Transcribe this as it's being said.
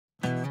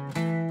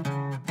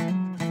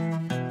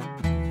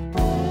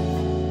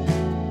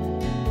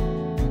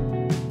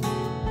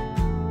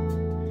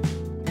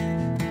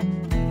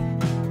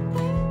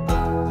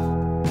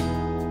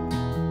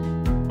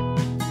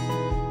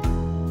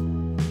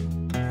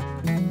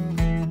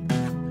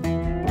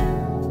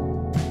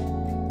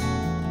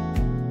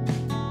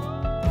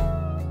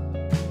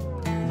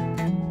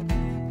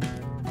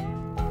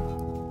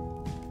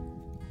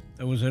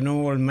was an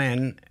old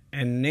man,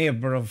 a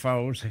neighbour of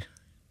ours.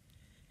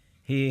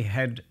 He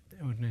had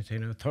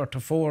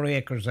 34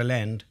 acres of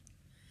land,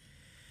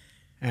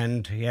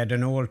 and he had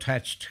an old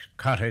thatched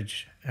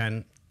cottage,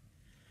 and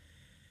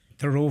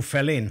the roof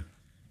fell in.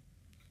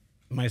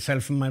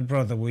 Myself and my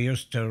brother, we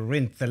used to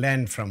rent the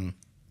land from him.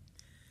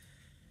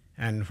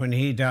 And when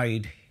he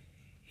died,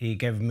 he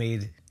gave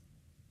me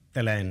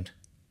the land.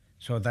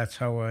 So that's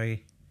how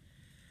I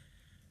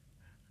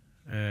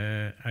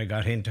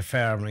got into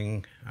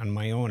farming on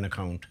my own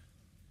account.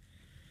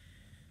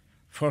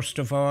 First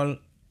of all,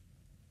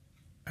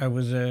 I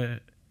was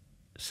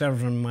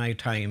serving my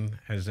time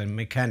as a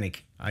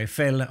mechanic. I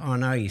fell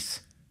on ice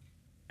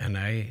and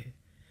I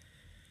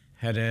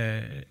had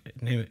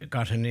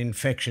got an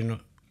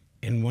infection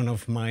in one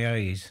of my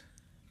eyes.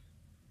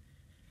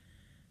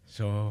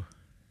 So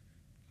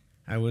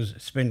I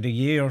spent a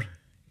year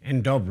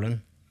in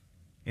Dublin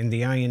in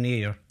the Eye and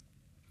Ear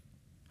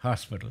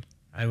Hospital.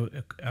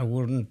 I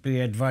wouldn't be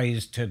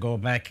advised to go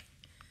back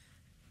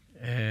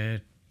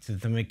to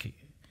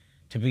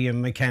be a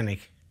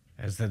mechanic,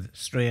 as the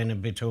strain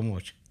would be too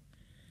much.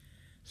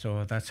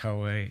 So that's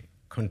how I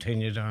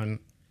continued on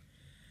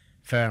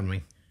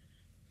farming.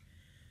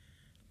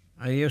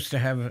 I used to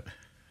have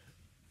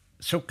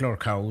suckler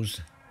cows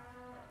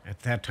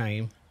at that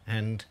time,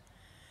 and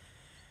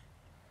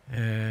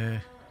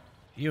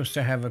used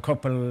to have a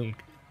couple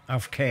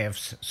of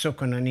calves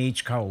sucking on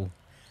each cow.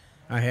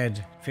 I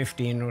had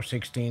 15 or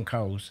 16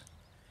 cows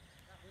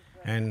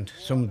and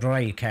some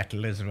dry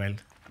cattle as well.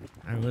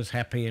 I was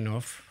happy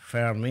enough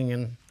farming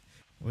and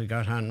we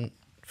got on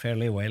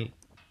fairly well.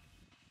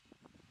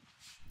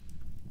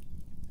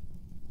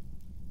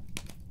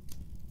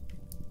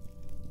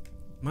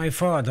 My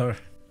father,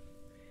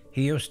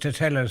 he used to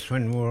tell us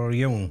when we were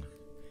young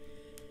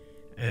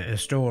a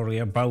story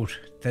about,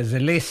 there's a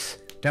liss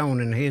down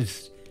in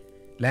his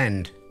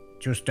land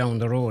just down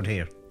the road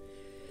here,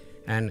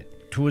 and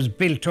it was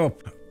built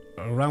up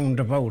around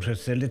about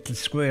us, a little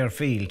square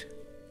field,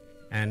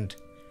 and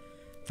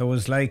there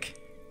was like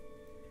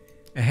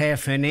a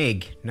half an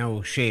egg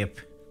now shape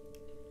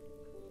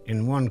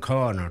in one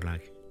corner.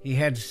 Like, he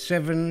had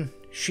 7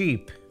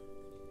 sheep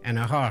and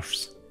a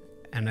horse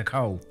and a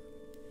cow,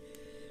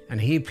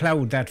 and he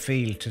ploughed that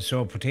field to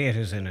sow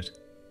potatoes in it.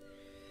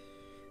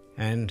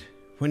 And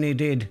when he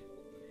did,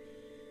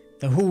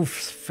 the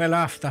hoofs fell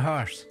off the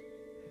horse,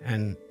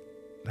 and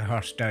the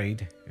horse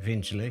died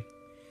eventually,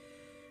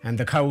 and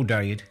the cow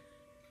died,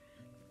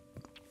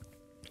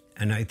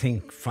 and I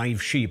think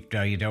 5 sheep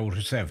died out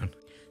of 7.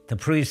 The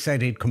priest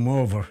said he'd come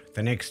over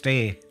the next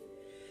day,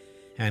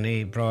 and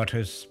he brought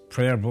his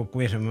prayer book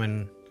with him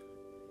and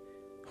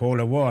hole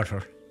of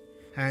water,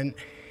 and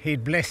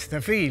he'd bless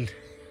the field.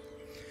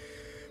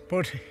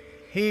 But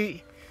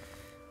he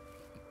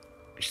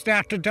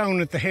started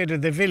down at the head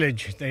of the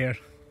village there,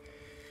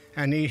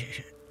 and he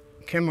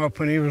came up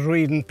and he was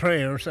reading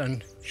prayers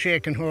and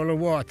shaking hole of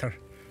water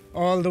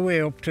all the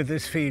way up to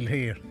this field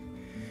here.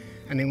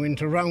 And he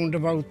went around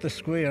about the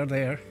square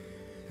there,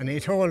 and he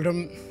told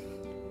them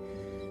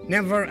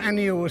never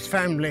any of his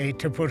family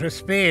to put a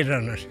spade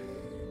on it,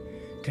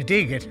 to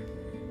dig it,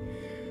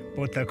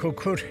 but they could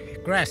cut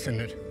grass in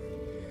it.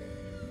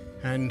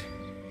 And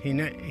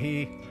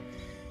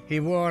he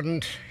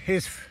warned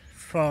his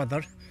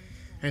father,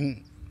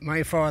 and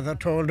my father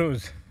told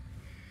us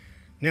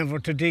never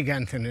to dig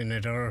anything in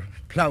it or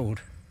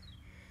ploughed,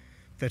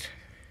 that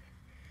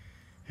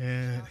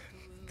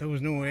there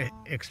was no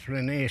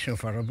explanation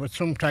for it. But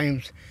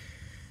sometimes,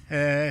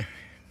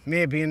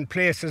 maybe in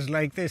places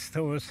like this,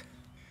 there was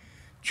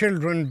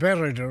children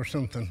buried or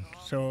something.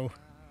 So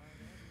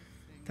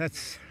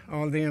that's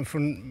all the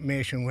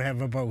information we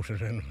have about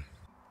it. Anyway.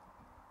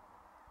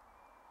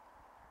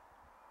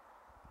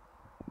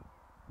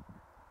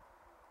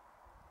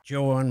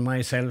 Joe and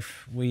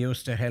myself, we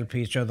used to help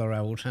each other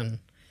out, and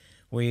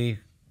we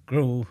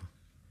grew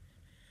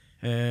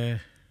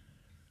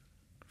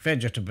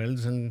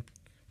vegetables and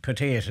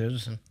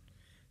potatoes and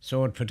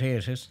sowed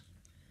potatoes.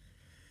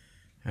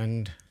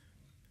 And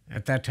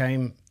at that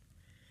time,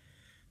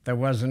 there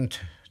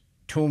wasn't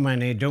too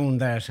many doing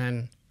that,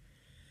 and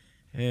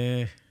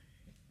it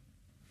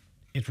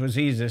was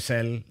easy to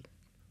sell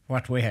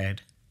what we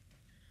had.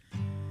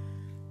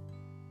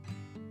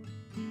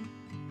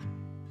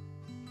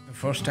 The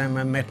first time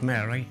I met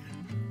Mary,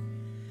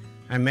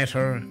 I met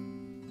her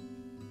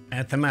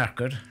at the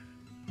market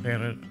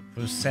where it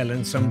was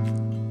selling some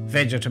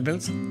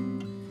vegetables,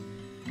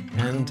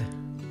 and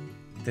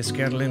this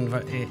girl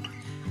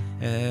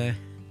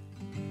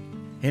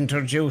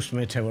introduced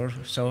me to her.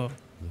 So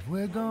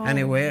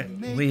anyway,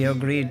 we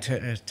agreed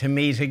to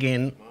meet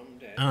again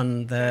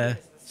on the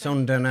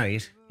Sunday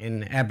night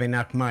in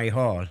Abbeynockmy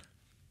Hall,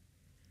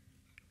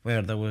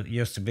 where there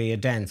used to be a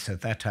dance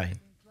at that time.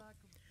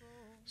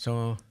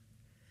 So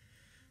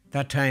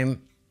that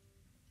time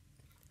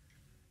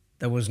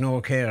there was no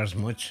cars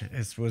much,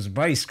 it was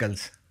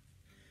bicycles.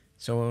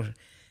 So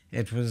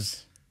it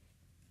was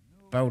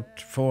about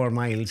 4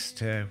 miles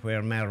to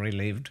where Mary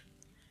lived.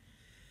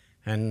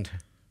 And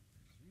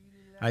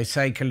I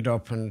cycled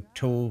up, and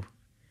 2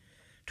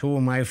 two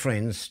of my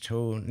friends,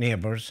 two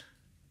neighbours,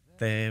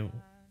 they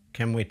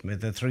came with me.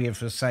 The three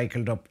of us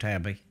cycled up to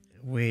Abbey.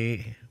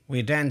 We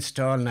danced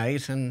all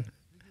night and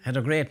had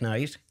a great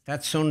night.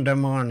 That Sunday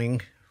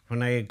morning,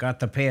 when I got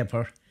the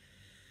paper,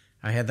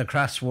 I had the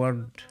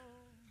crossword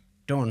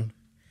done.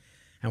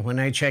 And when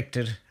I checked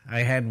it,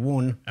 I had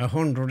won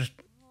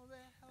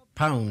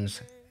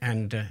 £100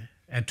 and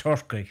a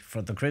turkey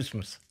for the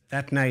Christmas.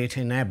 That night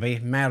in Abbey,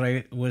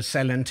 Mary was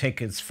selling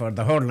tickets for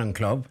the hurling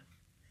club,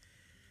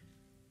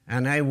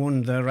 and I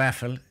won the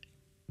raffle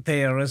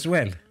there as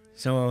well.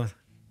 So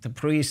the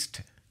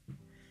priest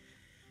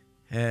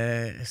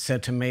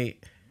said to me,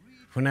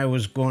 when I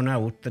was going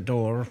out the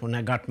door, when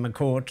I got my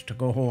coat to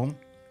go home,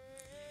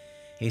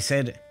 he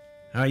said,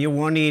 "Oh, you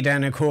won't need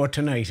any coat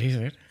tonight," he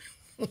said.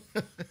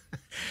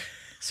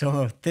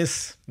 So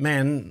this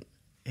man,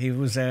 he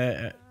was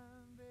a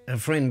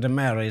friend of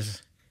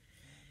Mary's.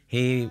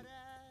 He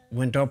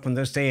went up on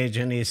the stage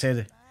and he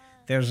said,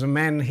 "There's a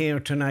man here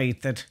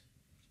tonight that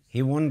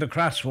he won the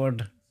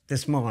crossword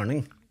this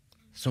morning,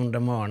 Sunday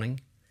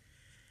morning,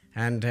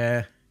 and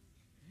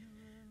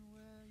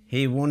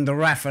he won the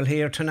raffle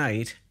here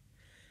tonight.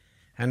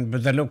 And by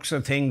the looks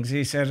of things,"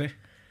 he said,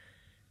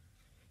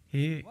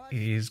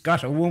 he's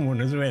got a woman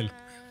as well."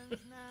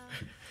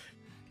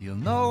 You'll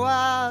know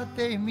what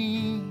they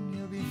mean,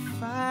 you'll be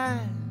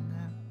fine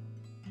now.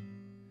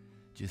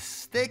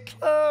 Just stay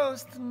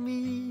close to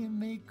me and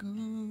make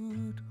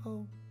good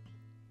hope.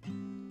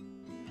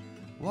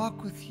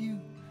 Walk with you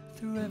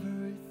through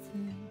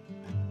everything.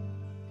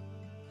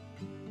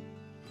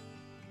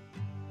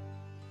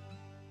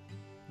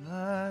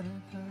 La, da,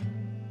 da.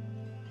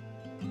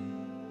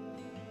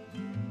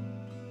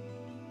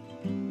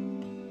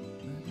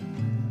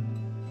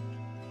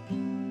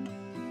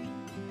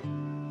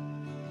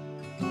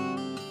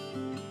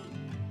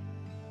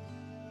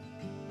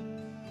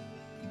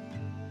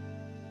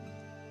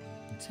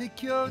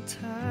 Take your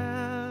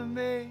time,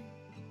 babe.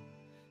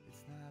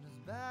 It's not as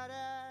bad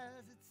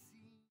as it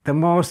seems. The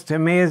most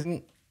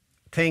amazing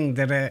thing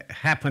that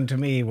happened to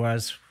me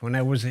was when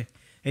I was a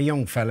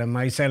young fella,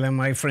 myself and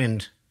my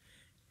friend,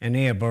 a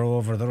neighbour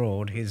over the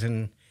road. He's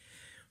in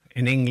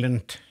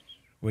England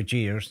with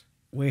years.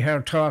 We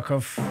heard talk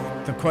of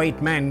the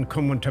Quiet Man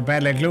coming to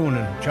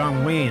Ballyglunin,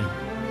 John Wayne,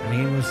 and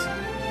he was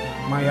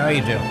my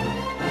idol.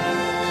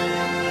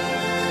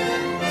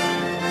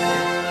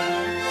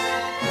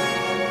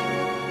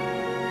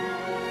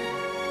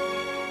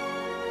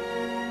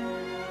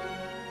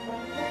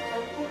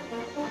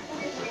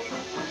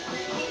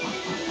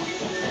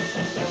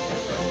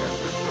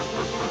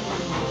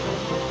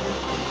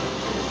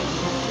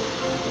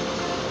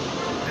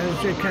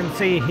 As you can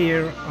see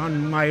here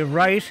on my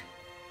right,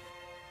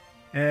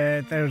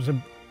 there's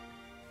a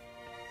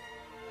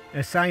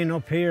sign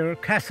up here,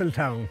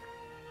 Castletown.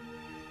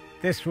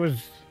 This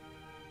is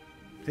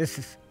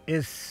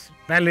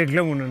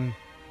Ballyglunin,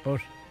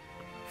 but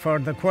for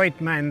the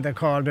Quiet Man they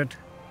called it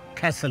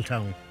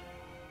Castletown.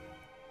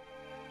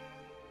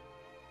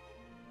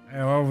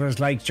 I always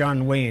liked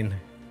John Wayne,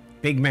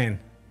 big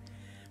man,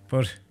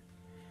 but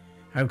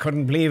I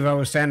couldn't believe I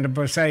was standing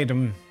beside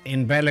him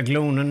in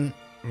Ballyglunin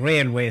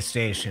railway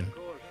station.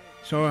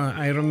 So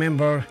I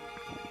remember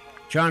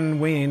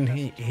John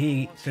Wayne,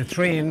 the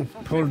train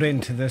pulled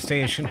into the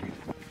station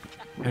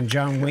and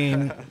John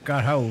Wayne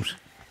got out,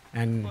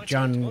 and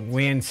John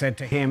Wayne said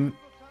to him,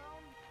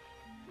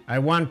 "I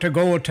want to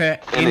go to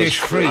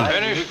Innisfree."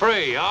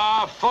 Innisfree,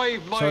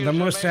 5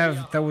 miles.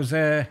 So there was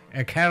a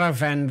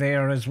caravan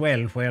there as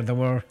well where they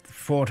were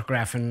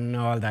photographing and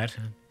all that.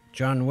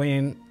 John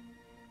Wayne,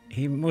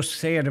 he must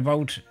say it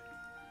about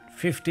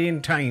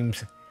 15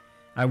 times,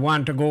 "I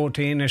want to go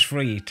to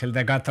Innisfree," till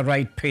they got the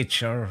right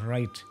pitch or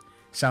right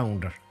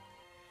sounder.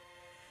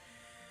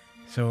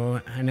 So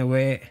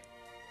anyway,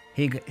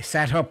 he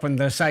sat up in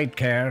the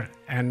sidecar,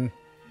 and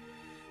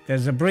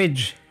there's a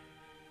bridge,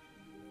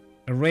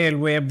 a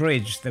railway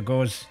bridge that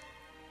goes,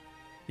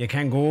 you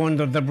can go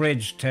under the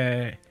bridge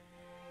to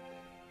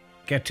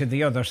get to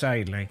the other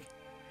side, like.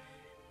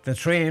 The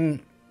train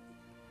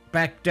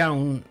backed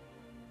down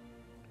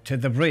to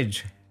the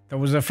bridge. There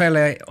was a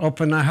fella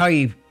up in a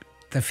high,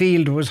 the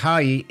field was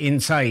high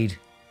inside,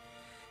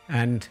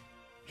 and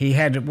he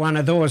had one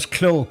of those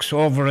cloaks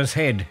over his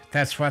head.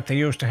 That's what they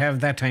used to have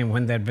that time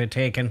when they'd be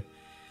taking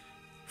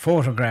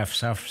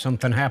photographs of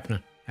something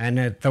happening. And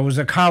there was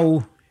a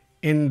cow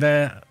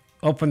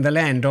up in the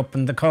land, up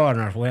in the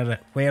corner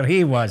where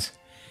he was.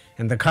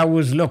 And the cow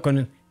was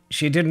looking,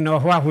 she didn't know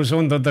what was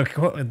under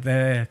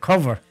the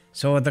cover.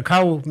 So the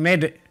cow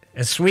made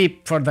a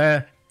sweep for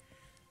the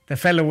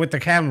fellow with the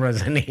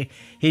cameras, and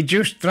he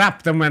just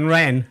dropped them and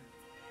ran,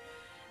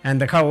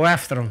 and the cow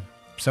after him.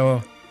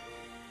 So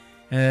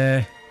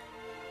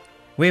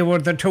we were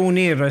the two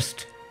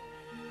nearest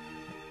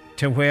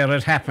to where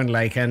it happened,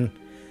 like, and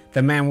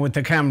the man with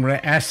the camera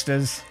asked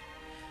us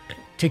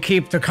to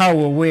keep the cow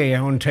away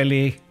until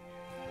they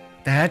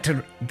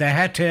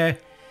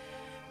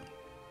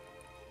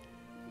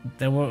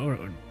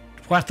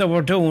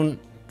were doing,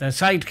 the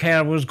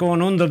sidecar was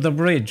going under the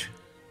bridge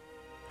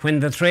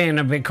when the train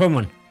had been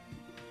coming.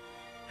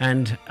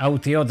 and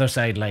out the other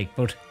side, like.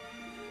 But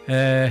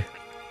they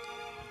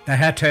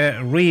had to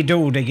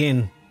redo it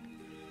again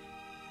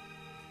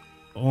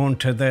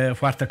onto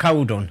what the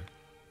cow done.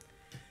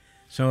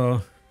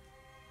 So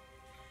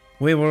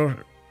we were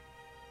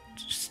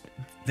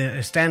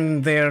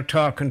standing there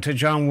talking to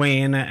John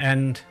Wayne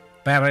and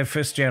Barry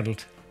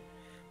Fitzgerald.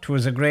 It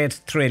was a great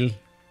thrill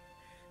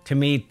to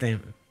meet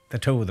them, the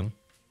two of them.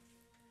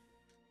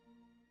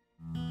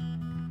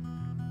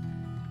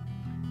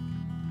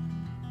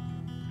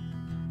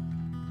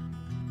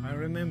 I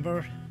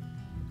remember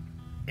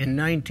in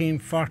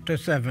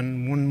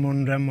 1947, one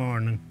Monday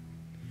morning,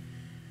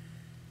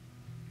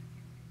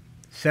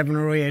 7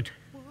 or 8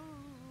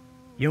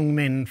 young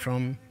men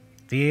from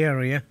the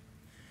area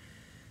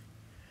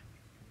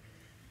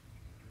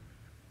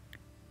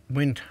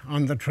went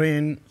on the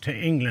train to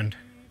England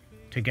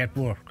to get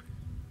work.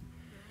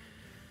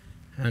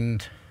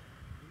 And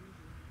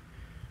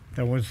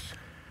there was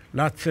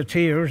lots of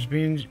tears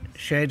being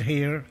shed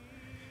here,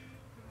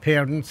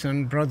 parents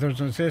and brothers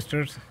and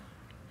sisters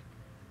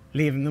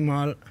leaving them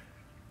all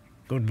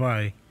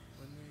goodbye.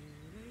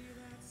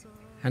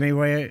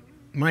 Anyway,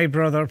 my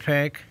brother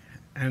Peck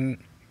and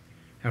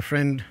a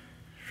friend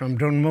from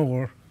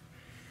Dunmore,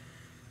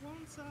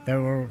 they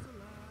were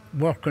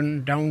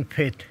working down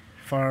pit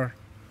for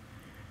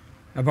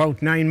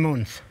about 9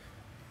 months.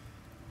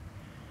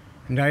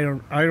 And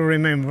I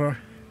remember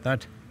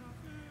that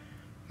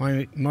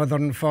my mother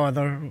and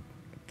father,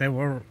 they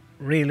were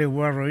really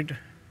worried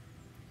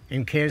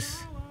in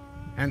case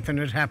anything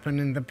had happened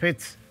in the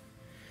pits.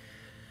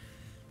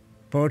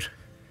 But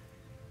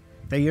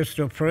they used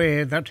to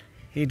pray that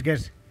he'd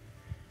get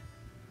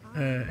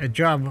a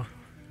job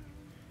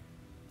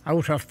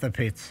out of the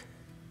pits.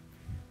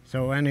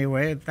 So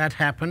anyway, that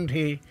happened.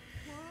 He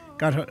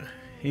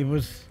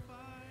was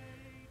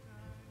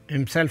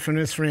himself and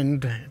his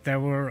friend, they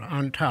were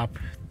on top.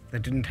 They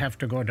didn't have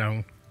to go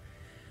down.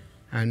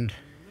 And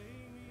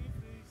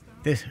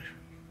this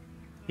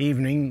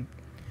evening,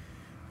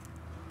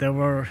 they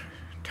were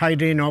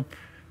tidying up,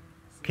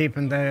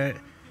 keeping the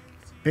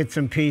bits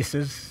and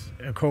pieces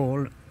of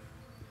coal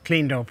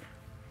cleaned up,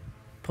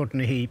 put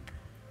in a heap.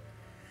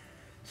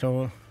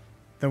 So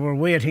they were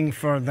waiting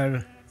for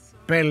the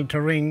bell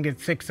to ring at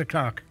 6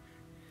 o'clock.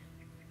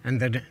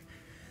 And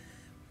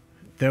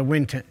they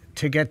went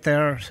to get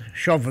their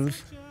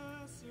shovels.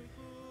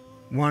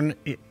 One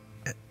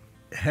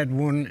had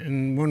one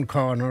in one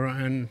corner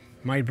and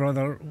my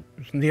brother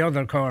was in the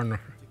other corner,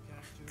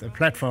 the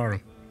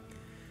platform.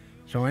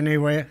 So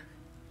anyway,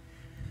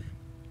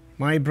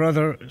 my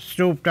brother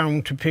stooped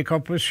down to pick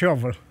up his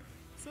shovel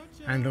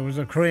and there was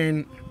a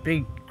crane,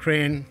 big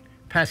crane,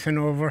 passing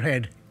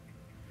overhead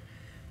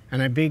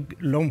and a big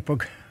lump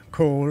of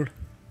coal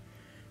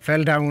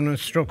fell down and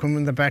struck him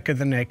in the back of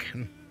the neck.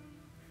 And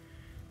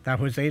that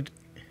was it.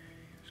 He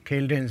was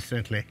killed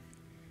instantly.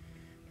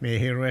 May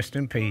he rest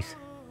in peace.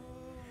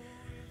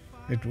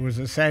 It was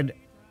a sad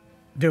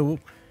do.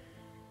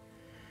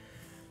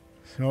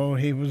 So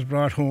he was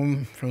brought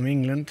home from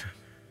England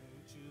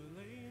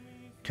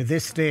to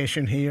this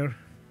station here.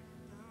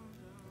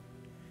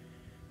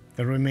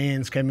 The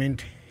remains came in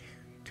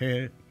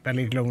to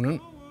Ballyglunan,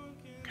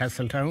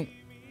 Castletown.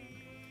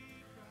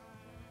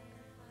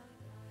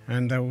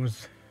 And there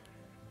was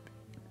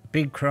a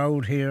big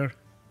crowd here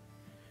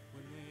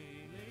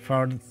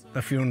for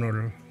the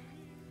funeral.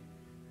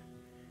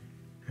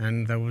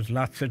 And there was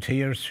lots of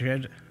tears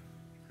shed,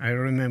 I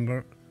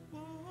remember.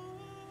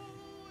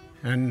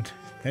 And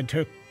they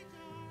took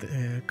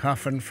the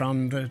coffin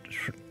from the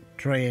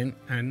train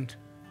and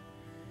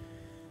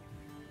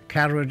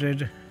carried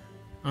it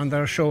on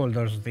their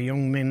shoulders, the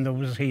young men that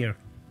was here.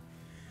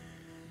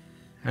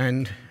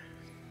 And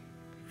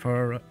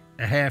for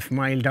a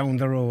half-mile down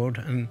the road,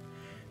 and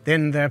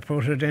then they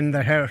put it in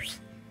the hearse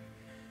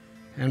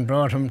and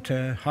brought him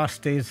to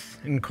Hosty's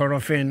in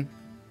Corofin.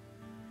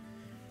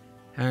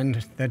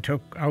 And they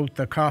took out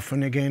the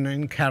coffin again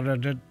and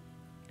carried it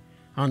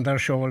on their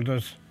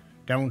shoulders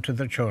down to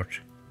the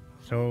church.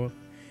 So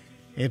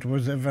it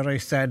was a very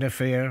sad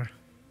affair,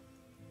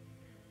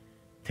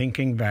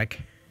 thinking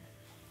back.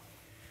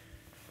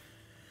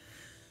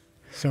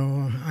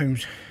 So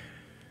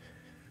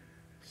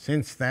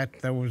since that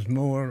there was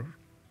more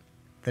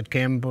that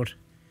came, but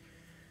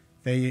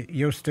they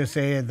used to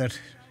say that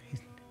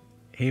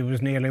he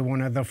was nearly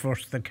one of the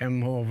first that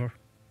came over,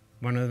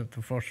 one of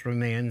the first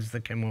remains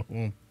that came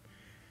home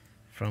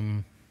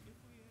from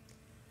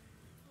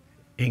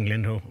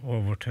England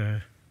over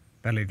to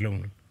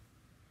Ballyglunan.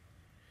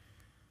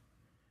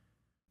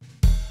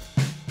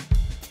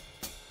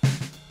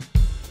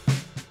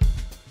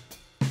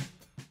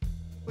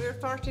 We're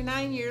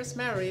 49 years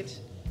married,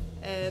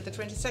 the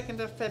 22nd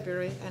of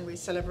February, and we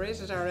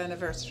celebrated our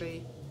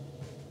anniversary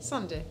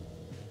Sunday.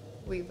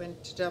 We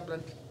went to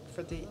Dublin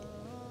for the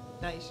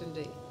night and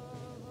day.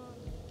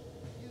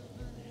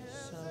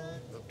 So,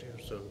 Up to your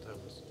son,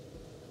 Thomas.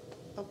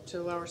 up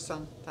to our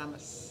son,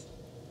 Thomas.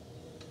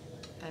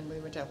 And we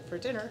went out for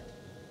dinner.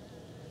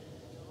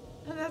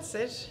 And that's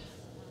it.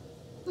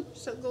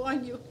 So go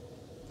on, you.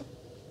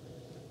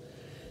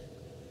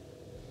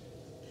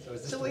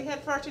 So we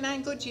had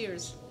 49 good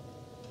years,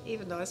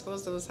 even though I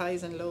suppose there was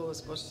highs and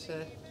lows, but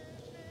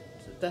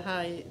the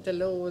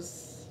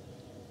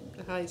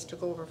highs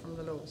took over from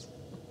the lows.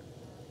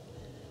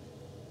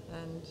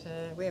 And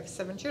we have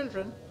 7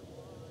 children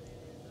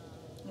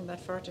in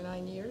that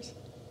 49 years,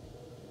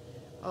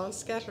 all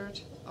scattered,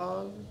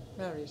 all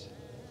married.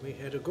 We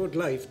had a good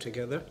life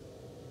together,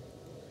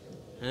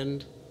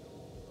 and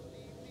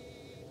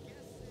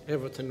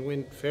everything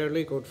went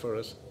fairly good for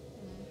us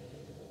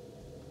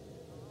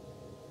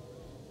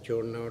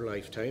during our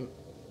lifetime.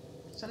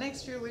 So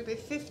next year we'll be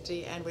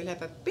 50 and we'll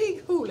have a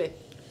big hula.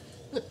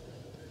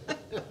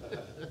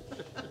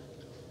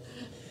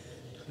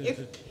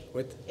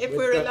 if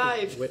we're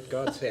alive. With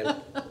God's help.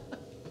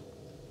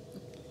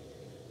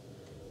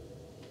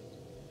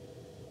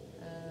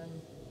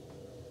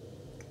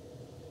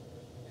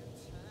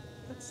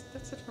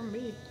 That's it from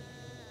me.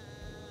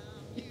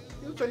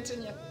 You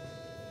continue.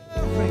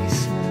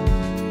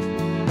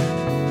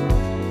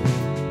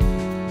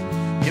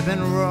 You've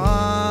been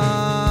running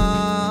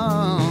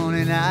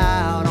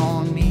out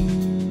on me.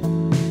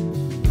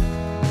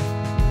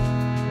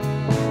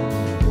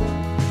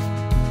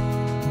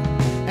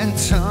 And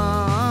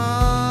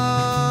tongues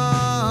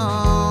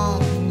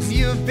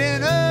you've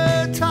been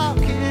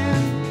talking.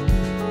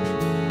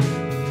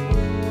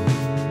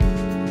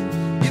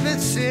 You've been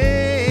saying